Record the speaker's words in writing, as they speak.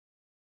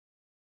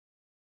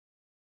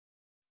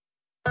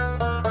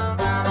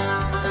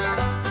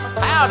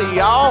Howdy,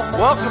 y'all.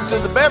 Welcome to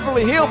the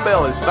Beverly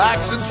Hillbillies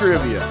Facts and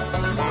Trivia.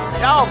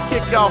 Y'all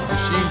kick off your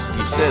shoes and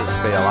you set a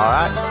spell, all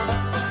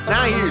right?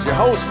 Now here's your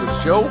host for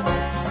the show,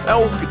 the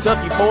old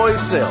Kentucky boy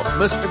himself,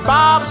 Mr.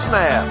 Bob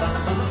Snap.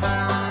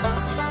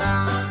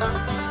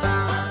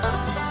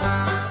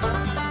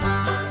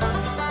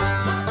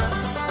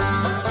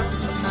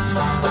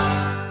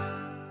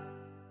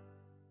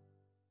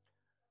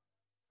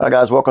 Hi,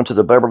 guys. Welcome to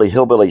the Beverly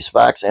Hillbillies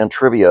Facts and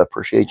Trivia.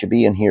 Appreciate you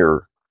being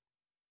here.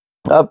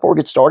 Before we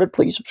get started,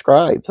 please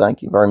subscribe.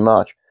 Thank you very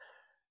much.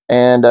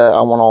 And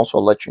I want to also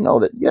let you know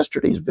that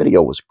yesterday's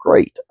video was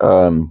great.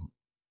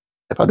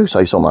 If I do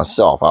say so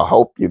myself, I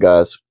hope you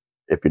guys,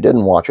 if you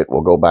didn't watch it,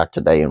 will go back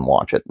today and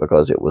watch it,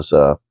 because it was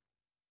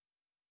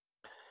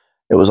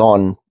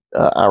on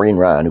Irene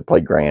Ryan, who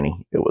played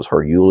Granny. It was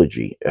her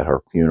eulogy at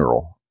her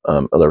funeral.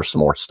 There was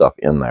some more stuff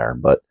in there,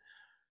 but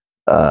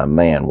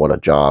man, what a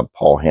job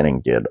Paul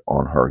Henning did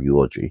on her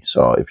eulogy.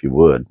 So if you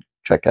would,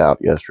 check out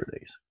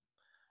yesterday's.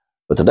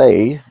 But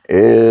today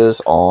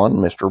is on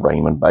Mr.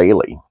 Raymond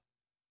Baily,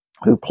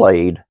 who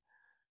played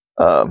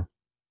Mr.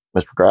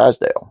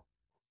 Drysdale,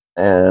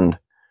 and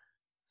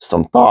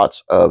some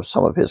thoughts of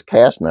some of his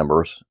cast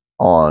members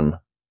on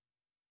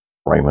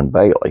Raymond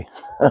Baily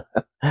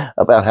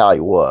about how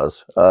he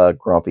was,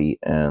 grumpy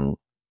and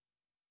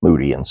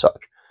moody and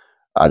such.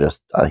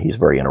 He's a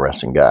very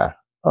interesting guy.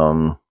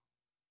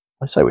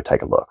 Let's say we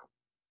take a look.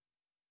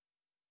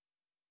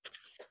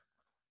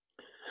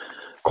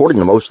 According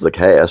to most of the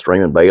cast,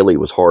 Raymond Baily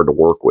was hard to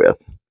work with.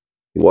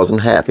 He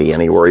wasn't happy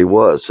anywhere he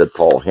was, said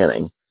Paul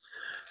Henning,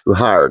 who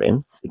hired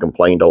him. He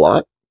complained a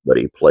lot, but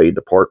he played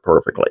the part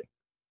perfectly.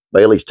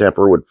 Baily's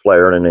temper would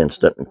flare in an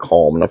instant and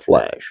calm in a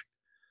flash.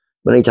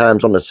 Many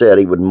times on the set,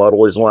 he would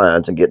muddle his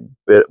lines and get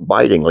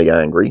bitingly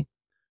angry.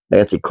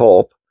 Nancy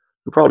Culp,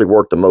 who probably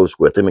worked the most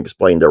with him,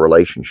 explained their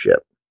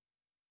relationship.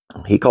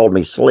 He called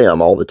me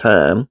Slim all the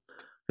time.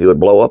 He would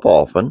blow up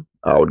often.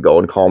 I would go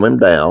and calm him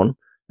down,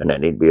 and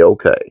then he'd be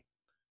okay.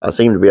 I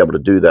seemed to be able to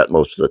do that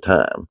most of the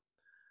time.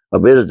 I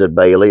visited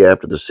Baily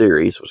after the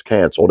series was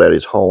canceled at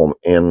his home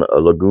in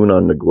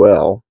Laguna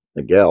Niguel.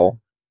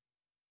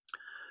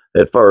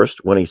 At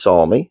first, when he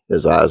saw me,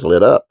 his eyes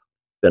lit up.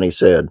 Then he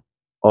said,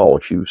 "Oh,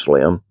 it's you,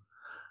 Slim."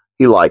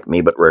 He liked me,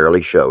 but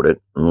rarely showed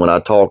it. And when I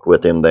talked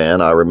with him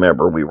then, I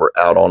remember we were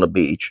out on the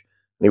beach,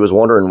 and he was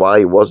wondering why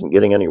he wasn't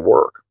getting any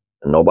work,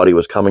 and nobody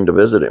was coming to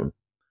visit him.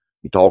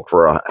 He talked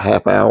for a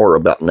half hour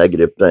about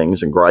negative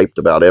things and griped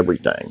about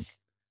everything.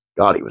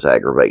 God, he was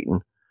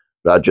aggravating.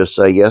 But I'd just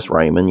say, "Yes,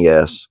 Raymond,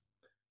 yes."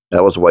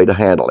 That was the way to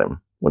handle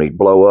him. When he'd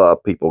blow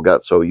up, people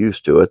got so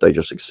used to it, they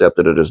just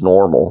accepted it as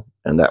normal,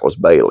 and that was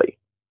Baily.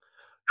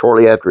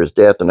 Shortly after his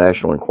death, the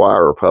National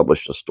Enquirer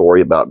published a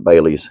story about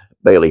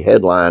Baily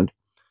headlined,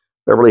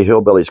 "Beverly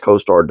Hillbillies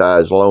co-star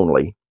dies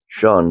lonely,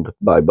 shunned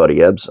by Buddy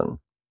Ebsen."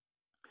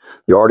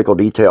 The article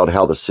detailed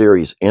how the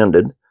series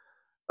ended.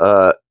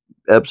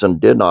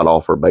 Ebsen did not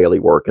offer Baily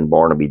work in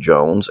Barnaby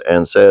Jones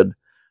and said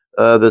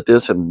that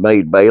this had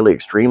made Baily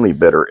extremely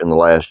bitter in the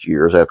last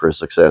years after his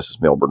success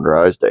as Milburn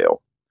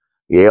Drysdale.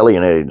 He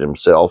alienated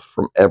himself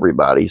from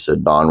everybody,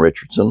 said Don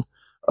Richardson,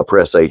 a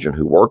press agent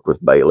who worked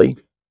with Baily.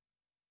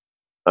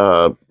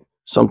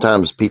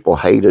 Sometimes people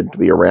hated to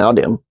be around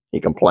him.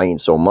 He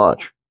complained so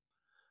much.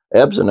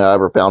 Ebsen,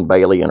 however, found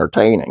Baily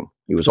entertaining.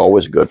 He was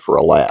always good for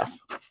a laugh.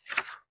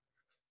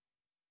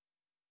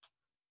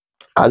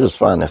 I just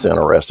find this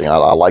interesting. I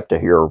like to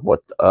hear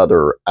what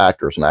other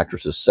actors and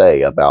actresses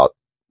say about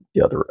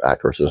the other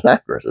actresses and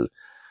actresses,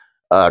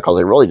 because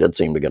they really did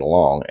seem to get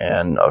along.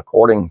 And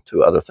according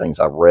to other things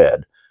I've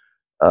read,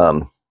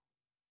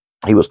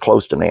 he was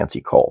close to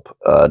Nancy Culp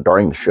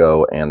during the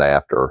show and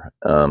after,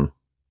 and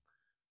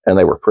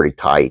they were pretty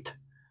tight.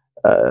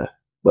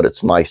 But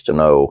it's nice to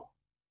know,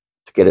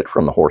 to get it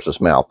from the horse's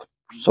mouth,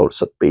 so to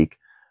speak,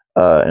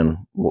 and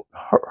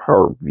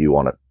her view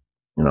on it,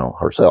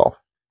 herself.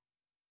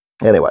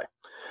 Anyway,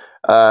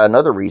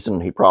 another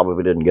reason he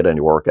probably didn't get any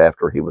work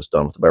after he was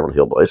done with the Beverly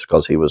Hillbillies,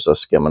 because he was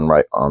skimming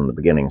right on the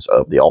beginnings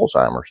of the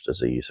Alzheimer's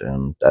disease,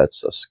 and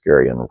that's a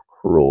scary and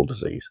cruel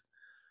disease.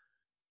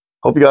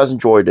 Hope you guys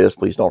enjoyed this.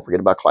 Please don't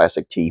forget about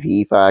classic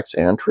TV facts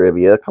and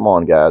trivia. Come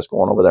on, guys, go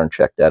on over there and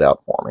check that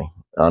out for me.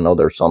 I know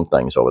there's some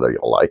things over there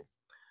you'll like.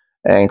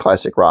 And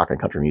classic rock and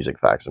country music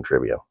facts and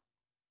trivia.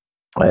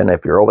 And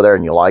if you're over there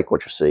and you like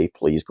what you see,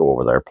 please go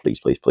over there, please,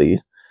 please,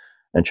 please,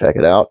 and check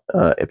it out.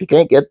 If you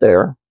can't get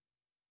there,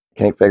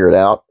 can't figure it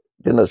out,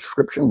 in the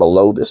description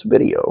below this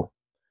video,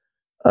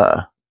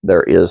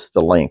 there is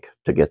the link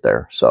to get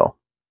there. So,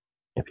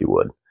 if you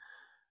would,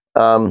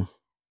 have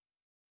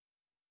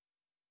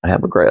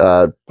a great.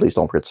 Please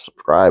don't forget to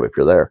subscribe if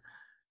you're there.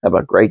 Have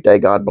a great day.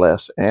 God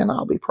bless, and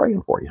I'll be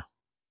praying for you.